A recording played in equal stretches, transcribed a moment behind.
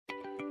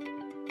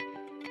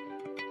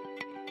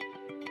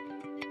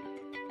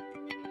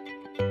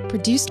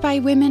Produced by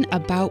women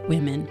about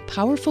women,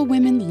 Powerful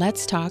Women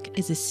Let's Talk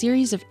is a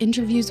series of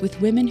interviews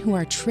with women who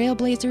are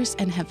trailblazers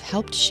and have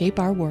helped shape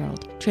our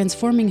world,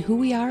 transforming who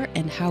we are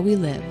and how we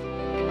live.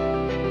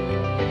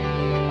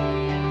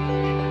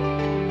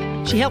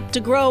 She helped to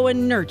grow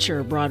and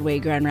nurture Broadway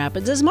Grand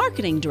Rapids as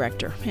marketing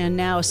director and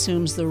now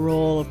assumes the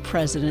role of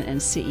president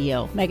and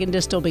CEO. Megan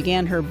Distel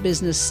began her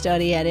business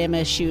study at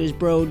MSU's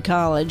Broad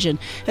College and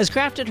has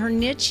crafted her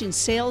niche in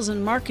sales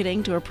and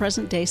marketing to her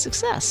present-day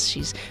success.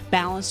 She's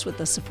balanced with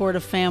a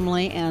supportive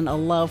family and a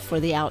love for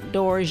the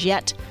outdoors,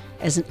 yet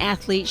as an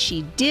athlete,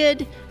 she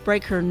did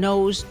break her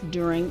nose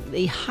during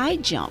the high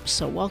jump.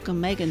 So welcome,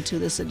 Megan, to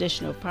this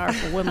edition of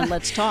Powerful Women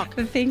Let's Talk.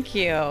 Thank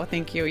you.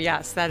 Thank you.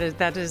 Yes, that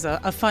is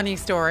a funny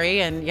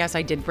story. And yes,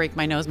 I did break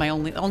my nose, my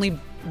only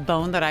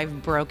bone that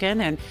I've broken,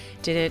 and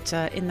did it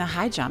in the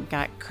high jump.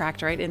 Got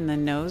cracked right in the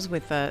nose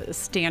with a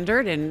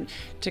standard and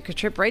took a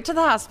trip right to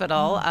the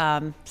hospital.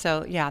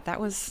 So yeah, that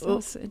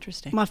was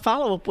interesting. My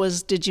follow-up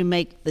was, did you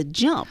make the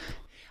jump?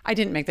 I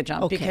didn't make the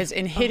jump because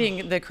in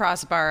hitting the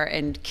crossbar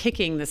and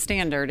kicking the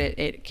standard,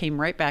 it came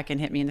right back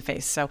and hit me in the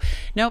face. So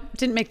nope,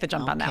 didn't make the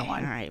jump on that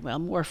one. All right, well,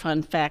 more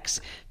fun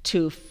facts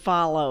to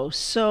follow.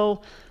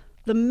 So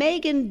the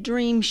Megan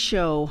Dream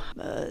Show,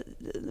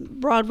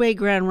 Broadway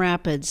Grand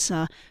Rapids,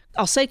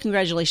 I'll say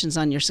congratulations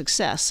on your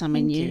success. I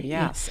mean, Thank you.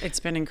 Yes,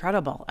 it's been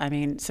incredible. I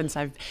mean, since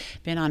I've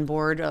been on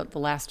board the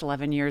last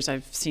 11 years,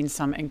 I've seen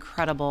some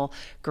incredible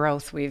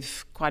growth.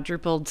 We've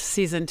quadrupled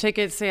season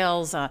ticket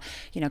sales,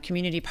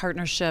 community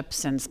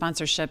partnerships and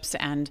sponsorships,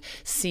 and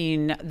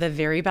seen the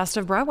very best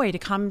of Broadway to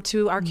come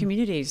to our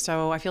community.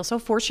 So I feel so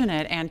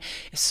fortunate and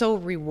so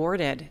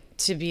rewarded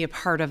to be a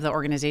part of the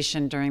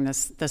organization during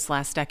this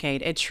last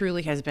decade. It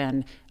truly has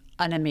been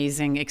an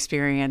amazing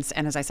experience,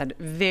 and as I said,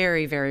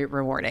 very, very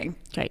rewarding.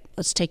 Okay,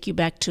 let's take you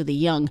back to the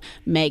young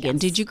Megan.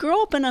 Yes. Did you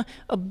grow up in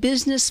a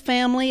business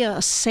family,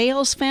 a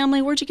sales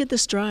family? Where'd you get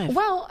this drive?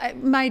 Well,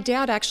 my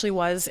dad actually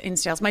was in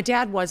sales. My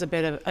dad was a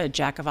bit of a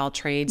jack of all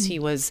trades.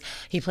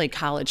 He played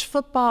college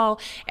football,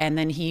 and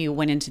then he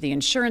went into the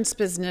insurance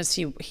business.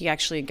 He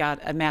actually got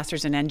a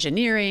master's in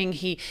engineering.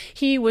 He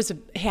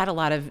had a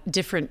lot of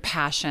different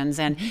passions,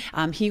 and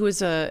he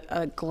was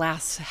a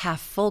glass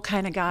half full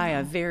kind of guy,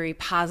 a very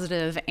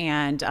positive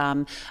and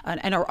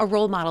a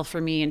role model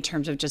for me in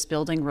terms of just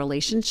building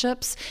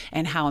relationships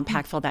and how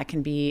impactful that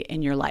can be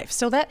in your life.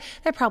 So that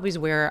probably is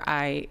where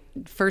I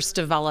first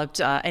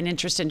developed an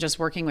interest in just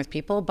working with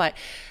people. But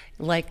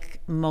like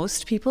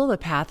most people, the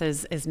path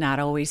is not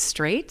always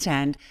straight.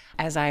 And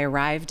as I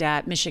arrived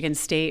at Michigan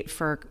State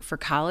for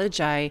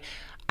college, I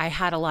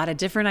had a lot of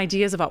different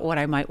ideas about what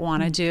I might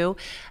want to do.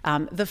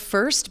 The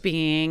first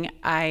being,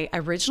 I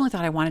originally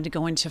thought I wanted to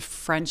go into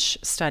French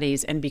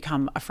studies and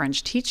become a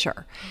French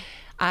teacher.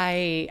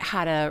 I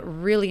had a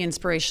really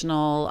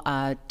inspirational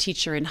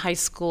teacher in high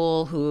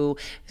school who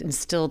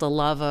instilled a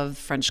love of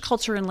French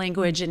culture and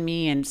language in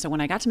me. And so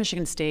when I got to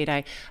Michigan State,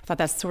 I thought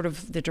that's sort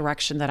of the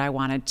direction that I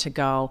wanted to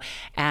go.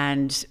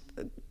 And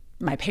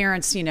my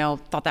parents,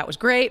 thought that was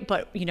great,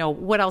 but,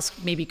 what else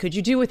maybe could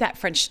you do with that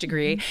French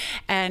degree?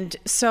 And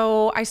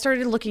so I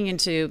started looking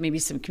into maybe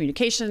some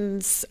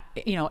communications,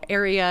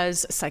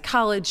 areas,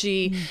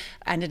 psychology,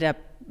 ended up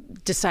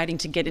deciding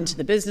to get into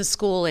the business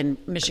school, and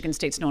Michigan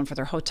State's known for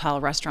their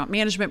hotel restaurant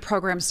management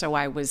program. So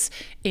I was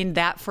in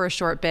that for a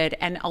short bit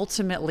and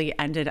ultimately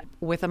ended up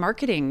with a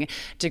marketing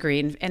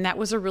degree. And that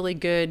was a really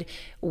good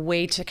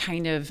way to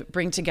kind of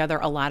bring together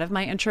a lot of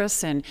my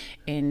interests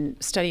in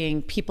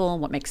studying people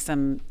and what makes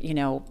them,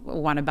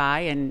 want to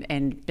buy,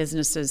 and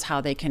businesses, how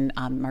they can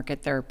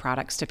market their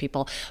products to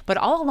people. But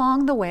all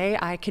along the way,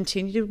 I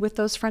continued with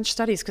those French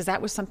studies because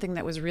that was something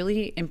that was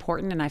really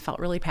important and I felt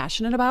really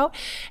passionate about.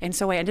 And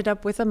so I ended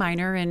up with a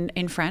minor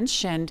in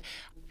French. And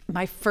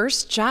my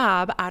first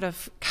job out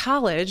of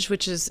college,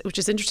 which is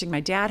interesting, my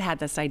dad had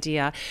this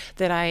idea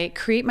that I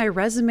create my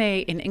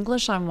resume in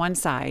English on one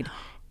side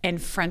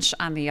and French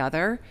on the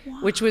other,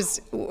 which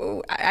was,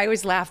 I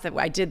always laugh that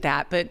I did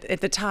that. But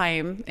at the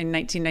time in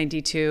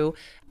 1992,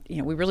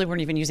 we really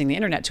weren't even using the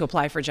internet to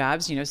apply for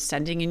jobs,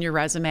 sending in your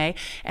resume.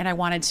 And I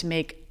wanted to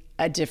make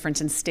a difference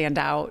and stand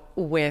out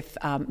with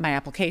my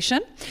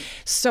application.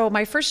 So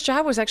my first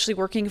job was actually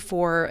working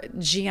for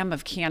GM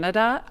of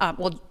Canada,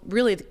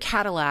 really the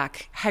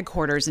Cadillac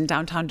headquarters in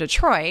downtown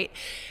Detroit,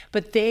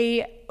 but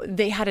they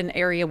had an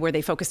area where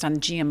they focused on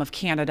GM of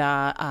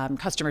Canada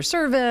customer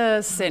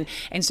service, and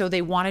so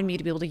they wanted me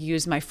to be able to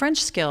use my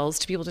French skills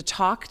to be able to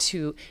talk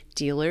to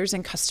dealers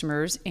and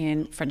customers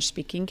in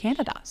French-speaking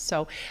Canada.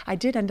 So I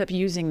did end up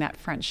using that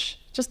French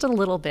just a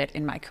little bit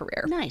in my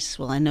career. Nice.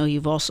 Well, I know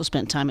you've also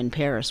spent time in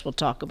Paris. We'll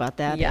talk about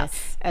that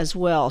yes. as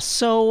well.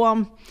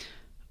 So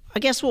I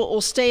guess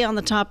we'll stay on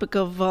the topic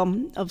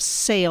of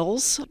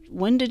sales.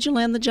 When did you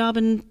land the job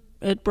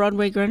at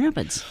Broadway Grand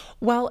Rapids?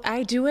 Well,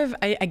 I do have,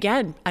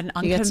 again, an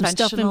unconventional you got some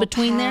stuff in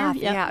between path.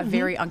 there? Yeah, a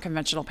very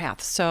unconventional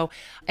path. So,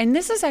 and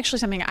this is actually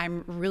something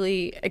I'm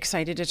really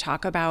excited to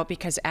talk about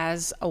because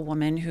as a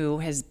woman who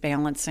is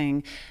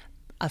balancing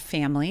a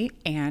family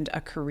and a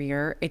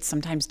career, it's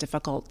sometimes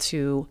difficult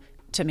to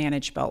to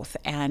manage both.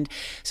 And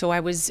so I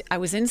was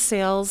in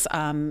sales,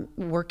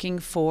 working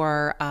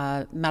for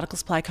a medical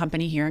supply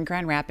company here in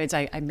Grand Rapids.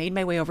 I made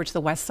my way over to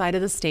the west side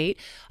of the state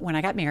when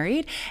I got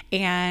married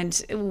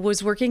and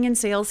was working in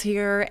sales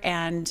here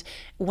and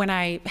when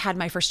I had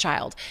my first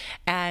child.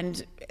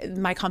 And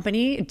my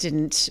company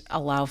didn't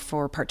allow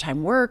for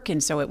part-time work.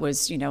 And so it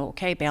was,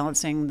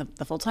 balancing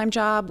the full-time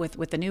job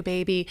with the new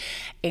baby.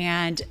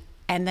 And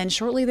then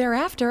shortly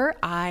thereafter,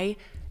 I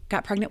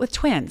got pregnant with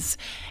twins.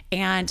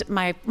 And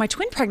my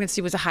twin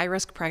pregnancy was a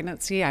high-risk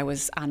pregnancy. I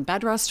was on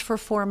bed rest for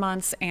 4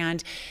 months.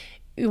 And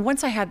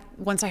once I had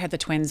the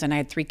twins and I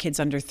had 3 kids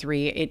under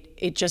 3,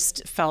 it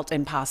just felt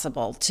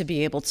impossible to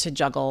be able to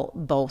juggle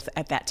both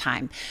at that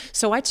time.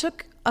 So I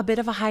took a bit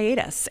of a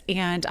hiatus,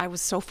 and I was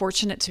so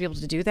fortunate to be able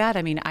to do that.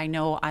 I mean, I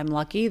know I'm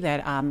lucky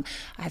that I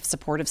have a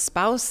supportive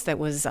spouse that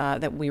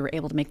we were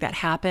able to make that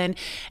happen,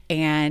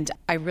 and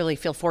I really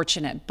feel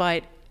fortunate.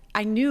 But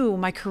I knew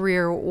my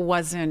career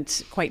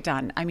wasn't quite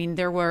done. I mean,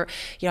 there were,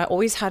 I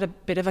always had a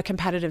bit of a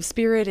competitive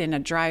spirit and a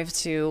drive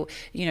to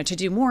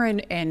do more,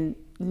 and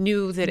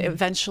knew that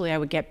eventually I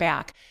would get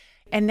back.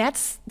 And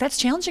that's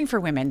challenging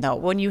for women, though.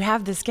 When you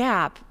have this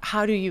gap,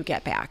 how do you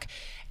get back?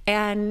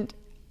 And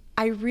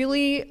I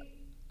really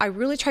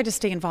tried to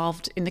stay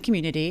involved in the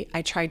community.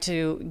 I tried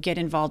to get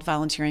involved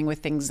volunteering with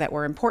things that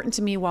were important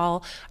to me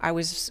while I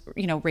was,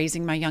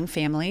 raising my young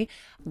family,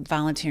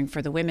 volunteering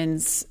for the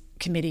women's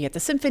committee at the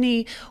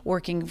symphony,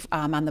 working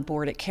on the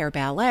board at Care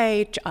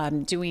Ballet,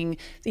 doing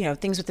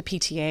things with the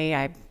PTA.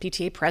 I'm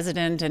PTA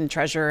president and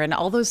treasurer, and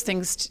all those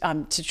things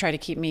to try to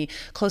keep me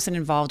close and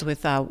involved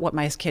with what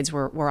my kids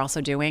were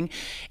also doing.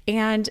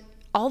 And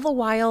all the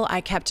while, I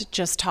kept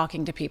just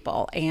talking to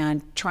people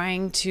and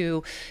trying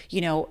to,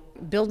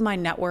 build my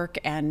network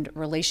and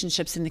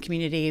relationships in the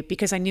community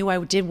because I knew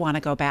I did want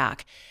to go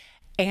back.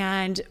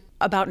 And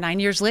about 9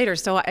 years later,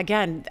 so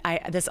again,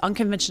 this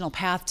unconventional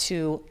path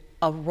to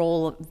a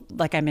role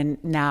like I'm in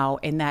now,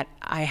 in that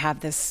I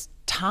have this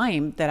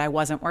time that I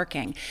wasn't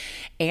working.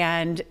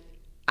 And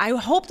I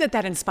hope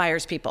that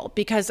inspires people,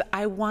 because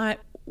I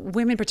want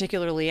women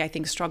particularly, I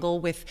think, struggle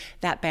with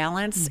that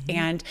balance,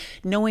 and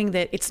knowing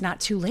that it's not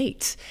too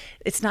late.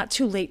 It's not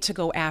too late to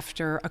go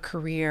after a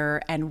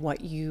career and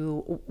what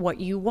you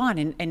want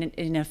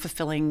in a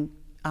fulfilling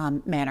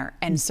manner.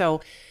 And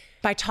so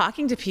by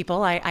talking to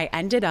people, I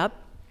ended up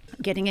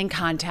getting in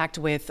contact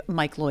with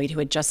Mike Lloyd, who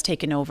had just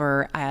taken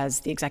over as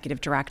the executive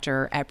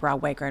director at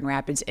Broadway Grand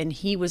Rapids, and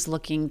he was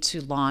looking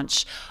to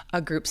launch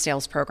a group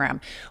sales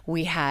program.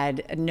 We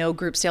had no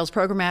group sales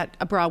program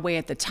at Broadway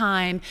at the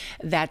time.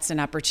 That's an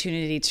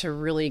opportunity to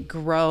really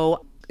grow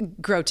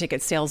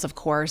ticket sales, of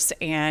course.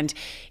 And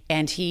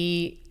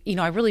he,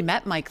 I really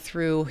met Mike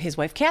through his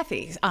wife,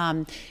 Kathy.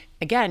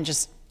 Again,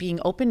 just being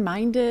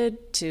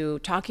open-minded to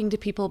talking to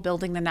people,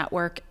 building the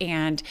network,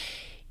 and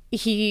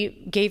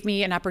he gave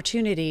me an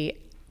opportunity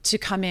to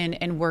come in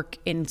and work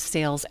in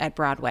sales at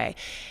Broadway.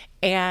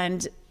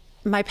 And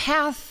my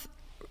path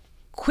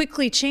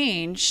quickly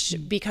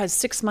changed because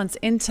 6 months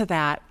into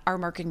that, our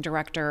marketing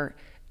director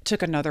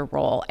took another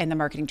role and the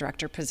marketing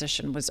director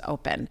position was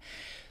open.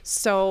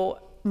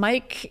 So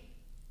Mike,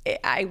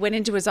 I went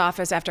into his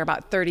office after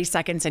about 30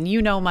 seconds, and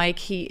Mike,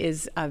 he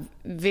is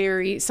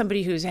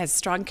somebody who has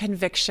strong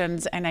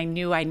convictions, and I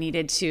knew I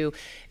needed to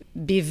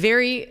be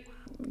very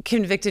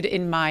convicted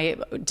in my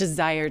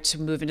desire to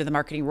move into the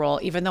marketing role,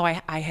 even though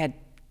I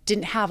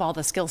didn't have all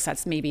the skill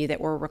sets maybe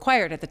that were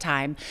required at the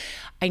time.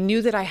 I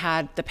knew that I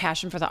had the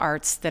passion for the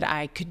arts, that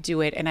I could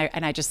do it, and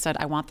I just said,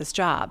 I want this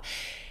job.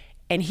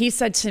 And he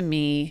said to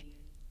me,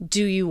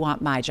 do you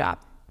want my job?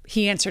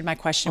 He answered my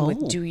question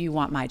with, do you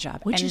want my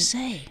job? What'd you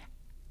say?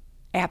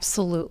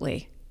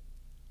 Absolutely.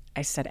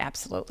 I said,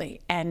 absolutely.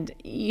 And,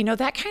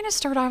 that kind of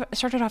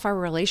started off our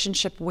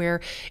relationship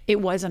where it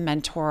was a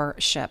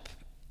mentorship.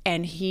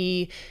 And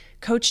he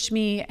coached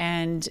me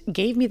and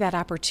gave me that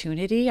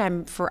opportunity.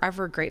 I'm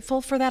forever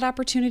grateful for that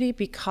opportunity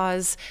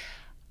because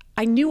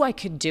I knew I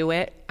could do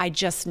it. I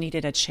just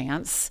needed a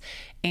chance.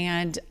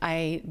 And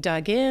I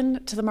dug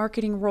in to the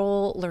marketing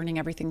role, learning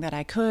everything that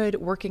I could,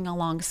 working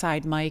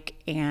alongside Mike,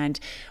 and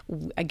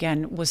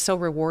again, was so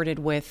rewarded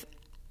with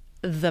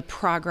the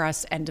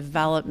progress and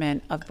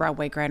development of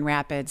Broadway Grand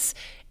Rapids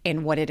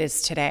in what it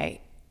is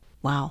today.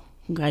 Wow.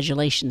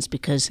 Congratulations,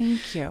 because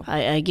thank you.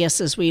 I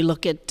guess as we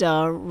look at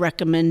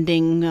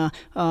recommending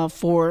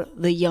for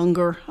the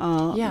younger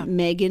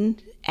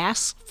Megan,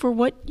 ask for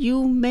what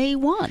you may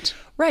want.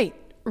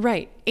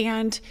 Right.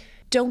 And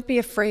don't be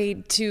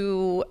afraid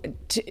to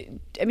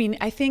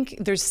I think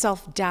there's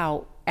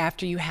self-doubt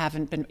after you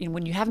haven't been,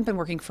 when you haven't been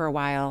working for a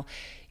while,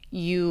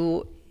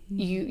 you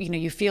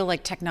feel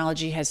like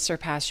technology has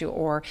surpassed you,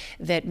 or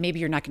that maybe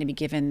you're not going to be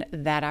given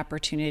that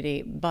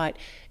opportunity. But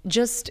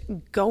just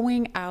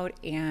going out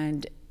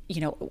and,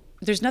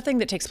 there's nothing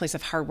that takes place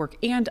of hard work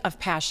and of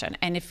passion.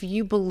 And if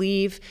you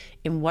believe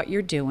in what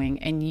you're doing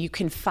and you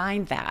can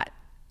find that,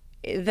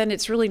 then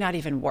it's really not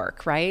even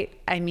work, right?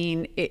 I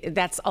mean,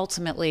 that's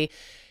ultimately,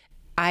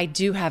 I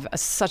do have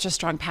such a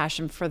strong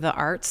passion for the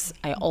arts.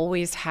 I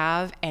always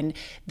have. And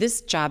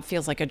this job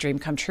feels like a dream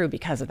come true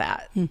because of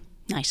that.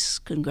 Nice.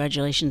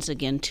 Congratulations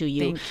again to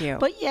you. Thank you.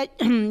 But yet,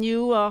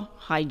 you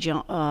high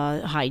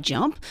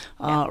jump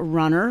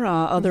runner,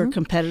 other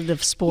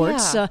competitive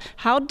sports. Yeah.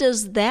 How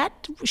does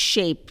that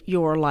shape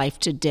your life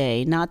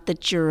today? Not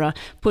that you're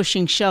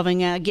pushing, shoving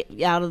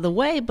get out of the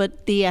way,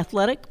 but the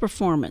athletic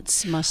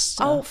performance must.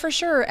 Oh, for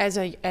sure. As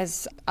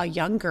a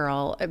young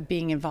girl,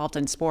 being involved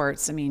in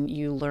sports, I mean,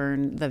 you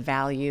learn the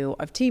value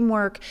of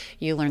teamwork.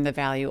 You learn the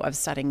value of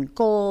setting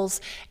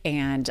goals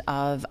and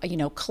of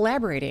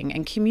collaborating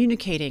and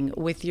communicating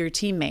with your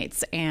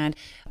teammates and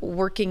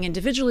working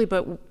individually,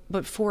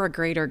 but for a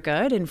greater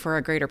good and for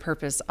a greater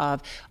purpose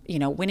of,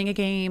 winning a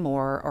game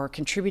or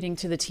contributing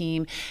to the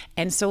team.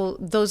 And so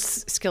those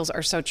skills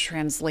are so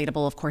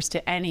translatable, of course,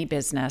 to any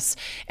business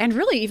and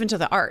really even to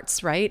the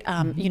arts, right?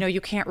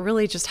 You can't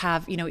really just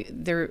have,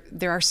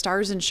 there are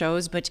stars in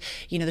shows, but,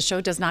 the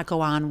show does not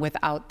go on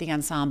without the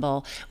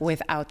ensemble,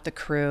 without the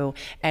crew,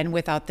 and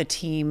without the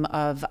team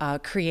of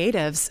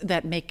creatives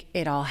that make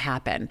it all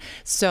happen.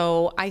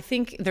 So I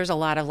think there's a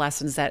lot of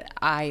lessons that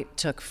I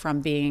took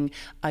from being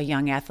a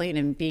young athlete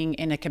and being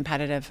in a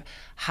competitive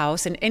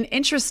house. And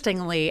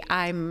interestingly,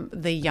 I'm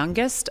the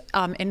youngest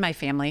in my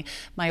family.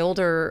 My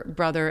older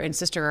brother and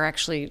sister are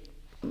actually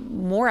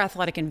more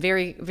athletic and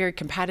very, very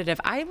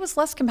competitive. I was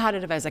less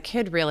competitive as a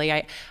kid, really.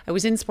 I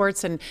was in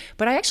sports,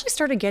 but I actually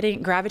started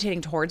gravitating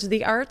towards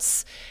the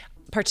arts,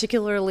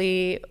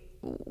 particularly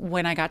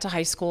when I got to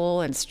high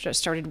school and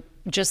started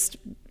just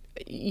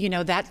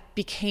that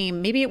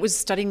became, maybe it was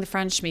studying the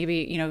French,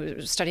 maybe,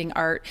 studying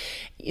art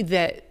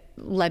that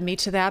led me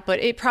to that, but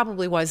it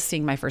probably was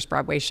seeing my first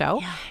Broadway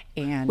show. Yeah.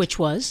 And which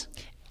was?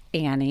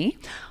 Annie.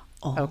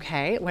 Oh.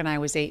 Okay. When I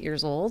was 8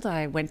 years old,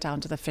 I went down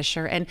to the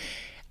Fisher, and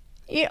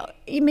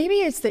maybe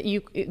it's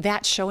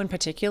that show in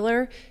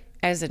particular,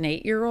 as an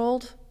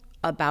 8-year-old,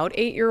 about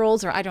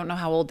 8-year-olds, or I don't know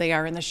how old they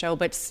are in the show,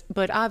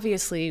 but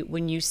obviously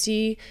when you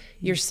see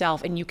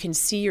yourself and you can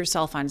see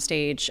yourself on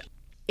stage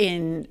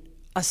in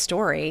a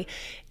story,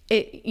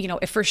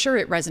 it for sure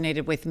it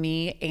resonated with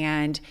me.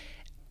 And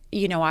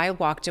I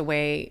walked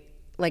away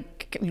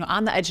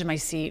on the edge of my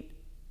seat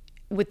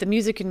with the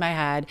music in my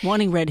head.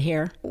 Wanting red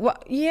hair.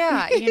 Well,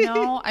 yeah,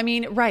 I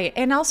mean, right.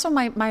 And also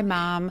my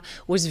mom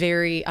was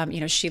very,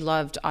 she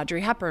loved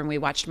Audrey Hepburn. We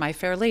watched My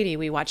Fair Lady.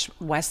 We watched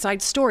West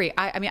Side Story.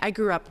 I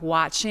grew up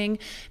watching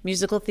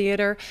musical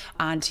theater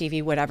on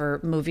TV, whatever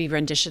movie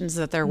renditions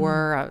that there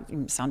were,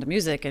 Sound of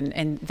Music.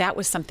 And that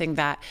was something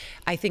that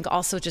I think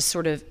also just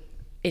sort of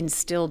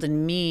instilled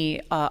in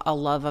me a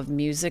love of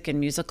music and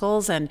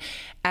musicals. And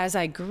as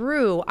I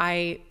grew,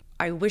 I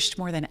wished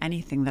more than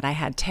anything that I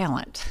had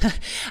talent.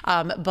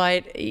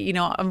 But,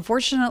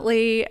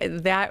 unfortunately,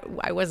 that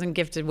I wasn't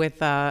gifted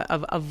with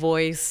a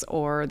voice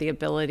or the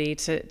ability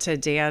to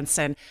dance.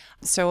 And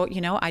so,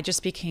 I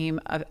just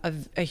became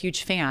a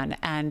huge fan.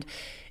 And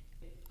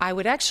I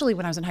would actually,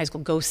 when I was in high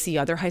school, go see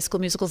other high school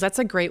musicals. That's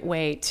a great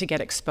way to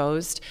get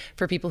exposed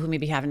for people who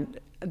maybe haven't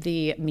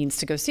the means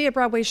to go see a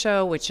Broadway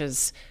show, which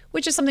is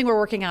something we're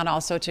working on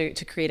also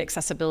to create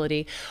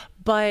accessibility.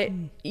 But,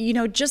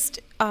 just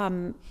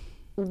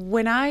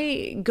when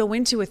I go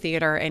into a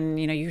theater and,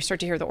 you start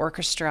to hear the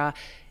orchestra,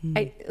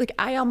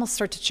 I almost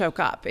start to choke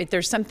up.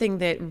 There's something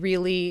that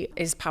really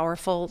is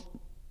powerful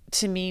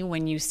to me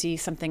when you see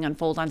something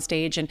unfold on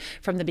stage, and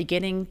from the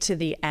beginning to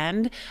the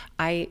end,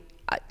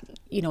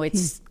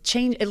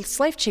 it's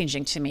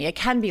life-changing to me. It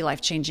can be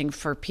life-changing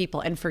for people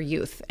and for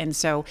youth. And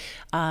so,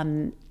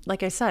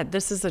 like I said,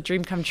 this is a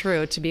dream come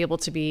true to be able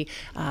to be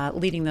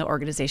leading the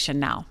organization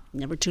now.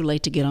 Never too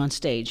late to get on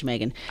stage,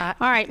 Megan. All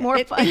right,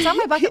 it's on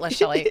my bucket list,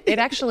 Shelley. It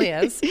actually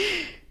is.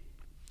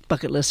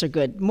 Bucket lists are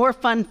good. More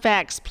fun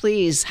facts,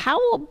 please. How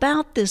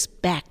about this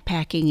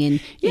backpacking in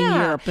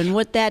Europe and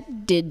what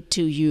that did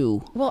to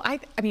you? Well, I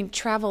mean,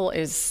 travel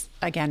is,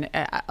 again,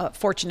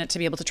 fortunate to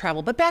be able to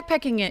travel, but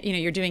backpacking,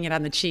 you're doing it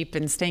on the cheap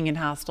and staying in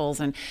hostels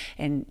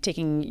and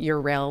taking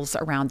your rails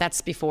around.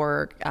 That's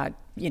before,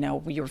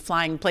 you were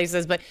flying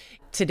places, but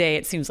today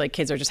it seems like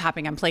kids are just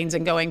hopping on planes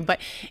and going. But,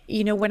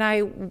 when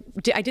I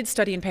did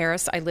study in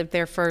Paris, I lived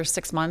there for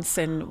 6 months.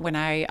 And when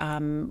I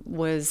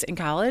was in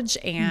college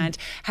and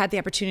had the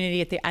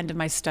opportunity at the end of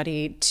my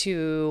study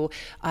to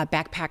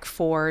backpack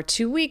for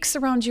 2 weeks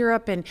around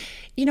Europe. And,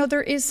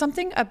 there is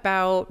something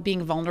about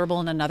being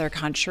vulnerable in another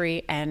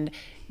country and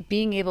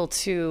being able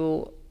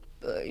to,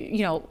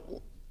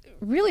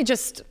 really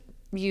just,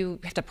 you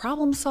have to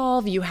problem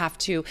solve. You have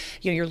to,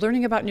 you're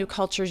learning about new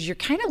cultures. You're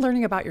kind of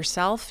learning about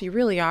yourself. You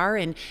really are.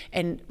 And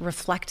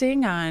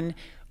reflecting on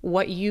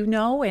what you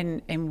know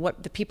and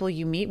what the people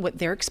you meet, what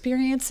their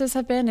experiences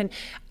have been. And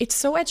it's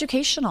so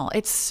educational.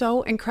 It's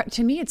so incredible.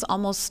 To me, it's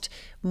almost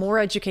more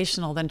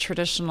educational than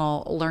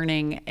traditional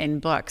learning in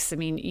books. I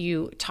mean,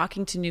 you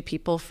talking to new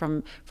people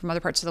from other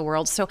parts of the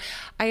world. So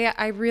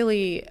I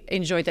really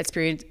enjoyed that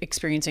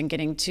experience and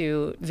getting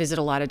to visit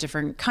a lot of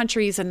different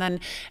countries. And then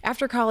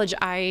after college,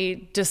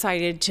 I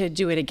decided to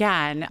do it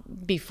again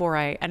before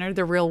I entered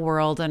the real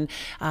world, and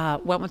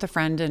went with a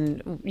friend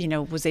and,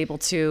 was able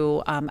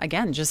to,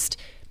 again, just,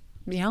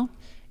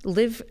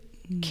 live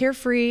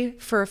carefree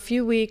for a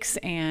few weeks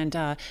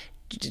and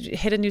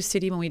hit a new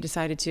city when we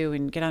decided to,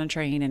 and get on a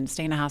train and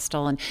stay in a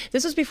hostel. And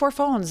this was before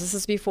phones. This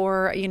is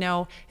before,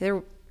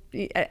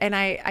 and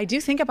I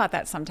do think about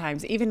that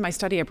sometimes. Even my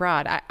study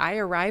abroad, I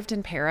arrived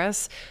in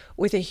Paris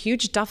with a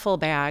huge duffel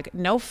bag,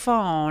 no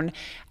phone.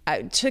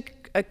 I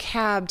took a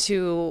cab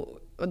to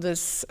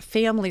this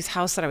family's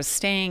house that I was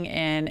staying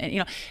in,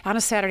 and, on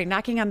a Saturday,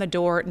 knocking on the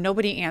door,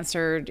 nobody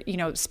answered,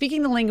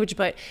 speaking the language,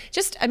 but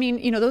just,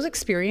 those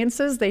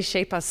experiences, they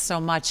shape us so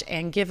much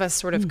and give us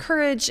sort of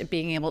courage,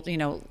 being able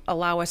to,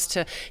 allow us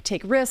to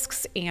take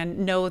risks and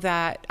know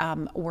that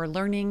we're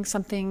learning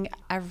something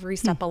every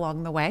step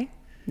along the way.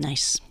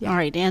 Nice. Yeah. All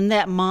right. And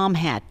that mom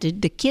hat,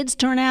 did the kids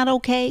turn out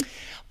okay?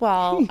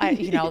 Well, I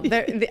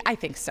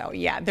think so.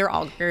 Yeah, they're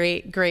all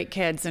great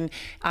kids. And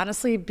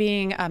honestly,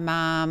 being a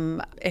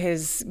mom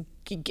has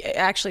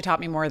actually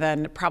taught me more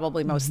than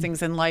probably most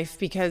things in life,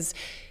 because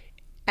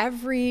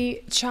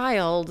every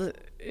child,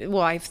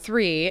 well, I have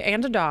 3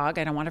 and a dog.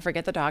 I don't want to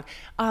forget the dog.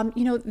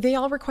 They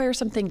all require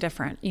something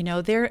different.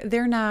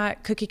 They're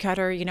not cookie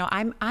cutter.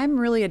 I'm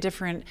really a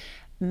different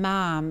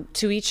mom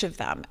to each of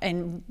them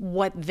and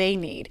what they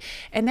need.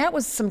 And that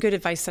was some good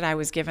advice that I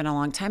was given a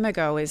long time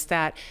ago, is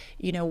that,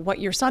 what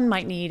your son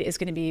might need is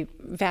going to be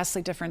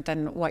vastly different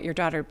than what your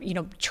daughter,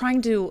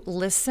 trying to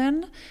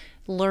listen,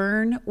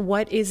 learn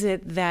what is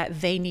it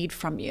that they need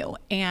from you.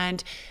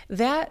 And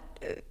that,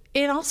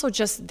 and also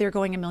just they're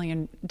going a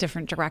million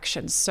different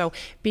directions. So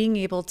being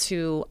able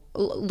to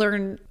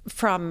learn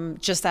from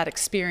just that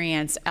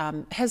experience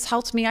has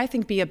helped me, I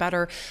think, be a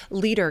better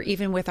leader,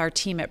 even with our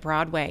team at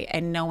Broadway,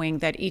 and knowing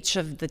that each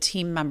of the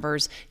team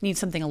members needs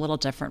something a little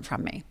different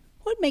from me.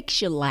 What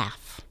makes you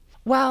laugh?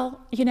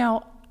 Well,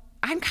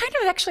 I'm kind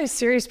of actually a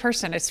serious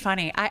person. It's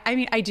funny.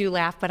 I do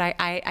laugh, but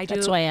I do.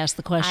 That's why I asked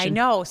the question. I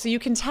know, so you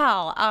can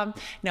tell.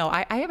 No,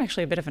 I am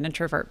actually a bit of an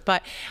introvert,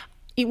 but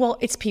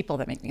it's people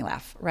that make me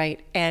laugh, right?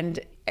 And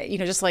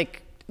just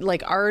like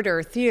art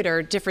or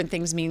theater, different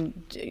things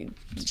mean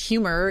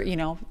humor.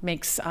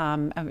 Makes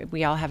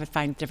we all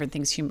find different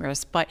things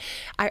humorous. But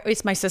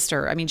it's my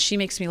sister. She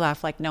makes me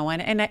laugh like no one,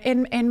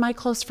 and my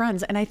close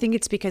friends. And I think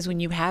it's because when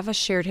you have a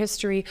shared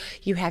history,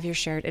 you have your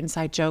shared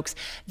inside jokes.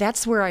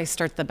 That's where I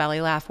start the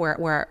belly laugh.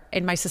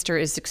 And my sister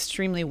is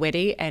extremely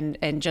witty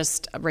and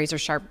just razor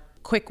sharp,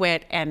 quick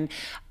wit, and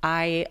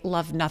I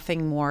love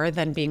nothing more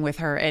than being with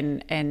her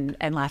and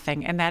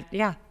laughing. And that,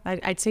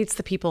 I'd say it's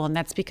the people, and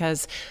that's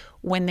because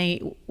when they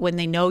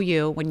know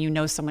you, when you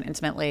know someone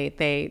intimately,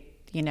 they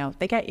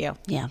get you.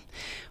 Yeah.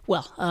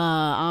 Well,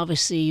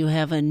 obviously you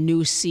have a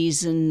new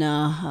season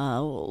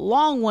a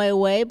long way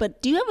away,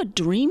 but do you have a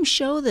dream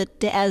show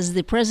that, as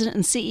the president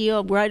and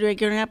CEO of Broadway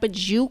Grand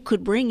Rapids, you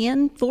could bring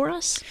in for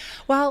us?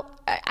 Well,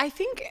 I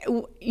think,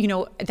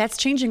 that's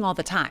changing all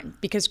the time,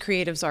 because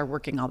creatives are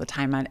working all the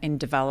time in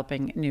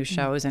developing new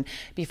shows. And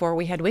before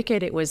we had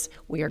Wicked, it was,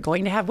 we are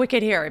going to have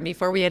Wicked here. And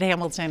before we had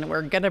Hamilton,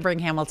 we're going to bring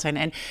Hamilton.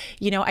 And,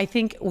 I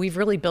think we've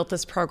really built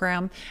this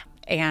program,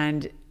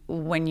 and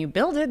when you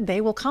build it,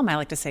 they will come. I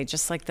like to say,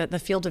 just like the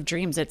Field of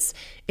Dreams, it's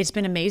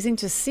been amazing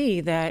to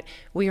see that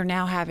we are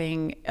now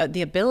having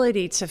the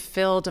ability to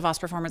fill DeVos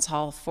Performance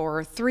Hall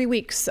for 3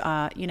 weeks,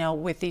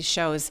 with these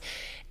shows.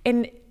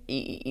 And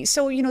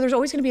so, there's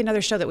always going to be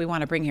another show that we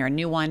want to bring here, a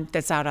new one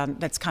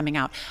that's coming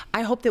out.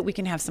 I hope that we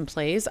can have some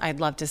plays. I'd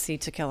love to see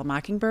To Kill a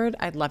Mockingbird.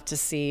 I'd love to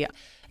see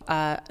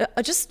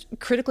just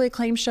critically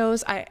acclaimed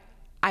shows.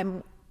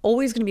 I'm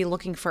always going to be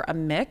looking for a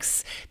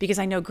mix, because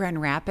I know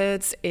Grand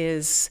Rapids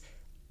is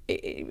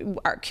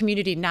our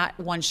community. Not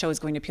one show is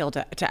going to appeal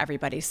to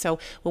everybody. So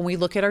when we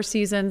look at our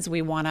seasons,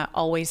 we want to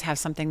always have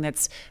something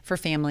that's for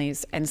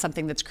families, and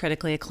something that's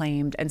critically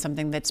acclaimed, and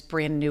something that's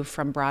brand new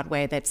from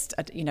Broadway, that's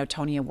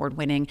Tony Award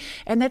winning,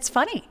 and that's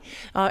funny.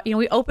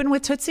 We open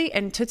with Tootsie,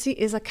 and Tootsie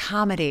is a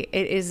comedy.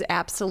 It is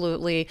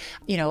absolutely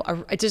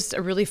just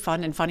a really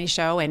fun and funny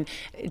show, and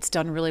it's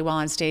done really well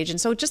on stage. And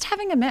so just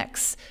having a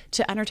mix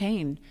to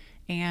entertain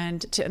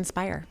and to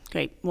inspire.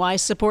 Great. Why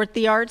support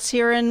the arts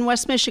here in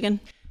West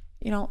Michigan?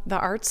 The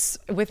arts,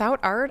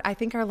 without art, I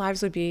think our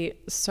lives would be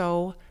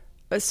so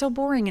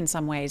boring in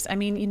some ways.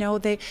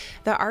 The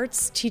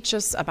arts teach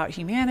us about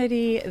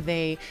humanity.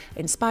 They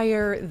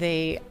inspire,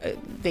 they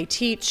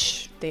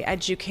teach, they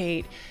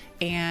educate,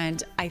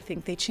 and I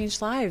think they change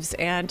lives.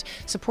 And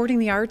supporting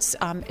the arts,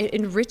 it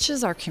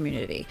enriches our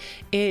community.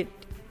 It's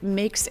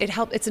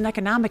an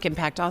economic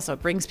impact also.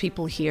 It brings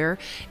people here,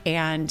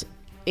 and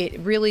it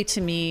really,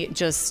 to me,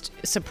 just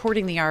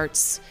supporting the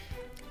arts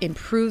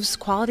improves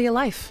quality of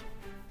life.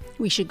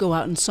 We should go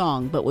out in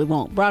song, but we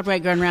won't. Broadway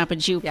Grand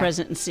Rapids,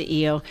 President and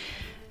CEO,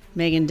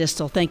 Megan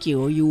Distel, thank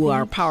you. You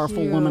are a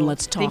powerful woman.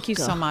 Let's talk. Thank you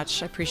so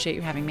much. I appreciate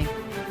you having me.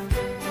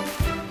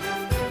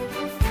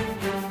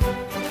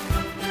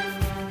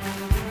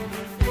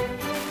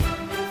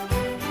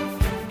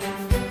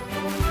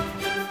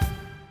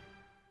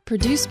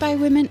 Produced by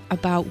women,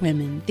 about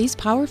women, these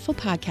powerful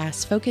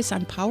podcasts focus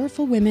on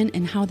powerful women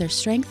and how their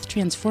strength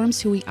transforms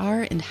who we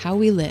are and how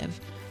we live.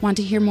 Want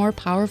to hear more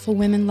Powerful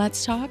Women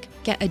Let's Talk?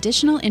 Get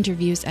additional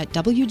interviews at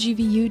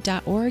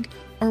WGVU.org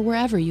or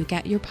wherever you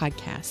get your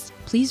podcasts.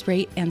 Please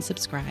rate and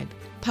subscribe.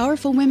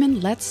 Powerful Women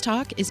Let's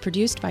Talk is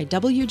produced by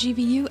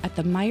WGVU at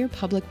the Meyer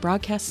Public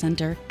Broadcast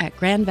Center at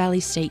Grand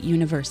Valley State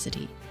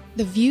University.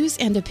 The views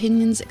and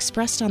opinions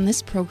expressed on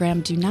this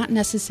program do not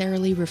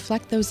necessarily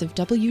reflect those of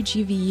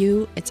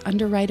WGVU, its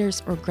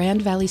underwriters, or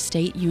Grand Valley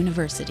State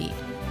University.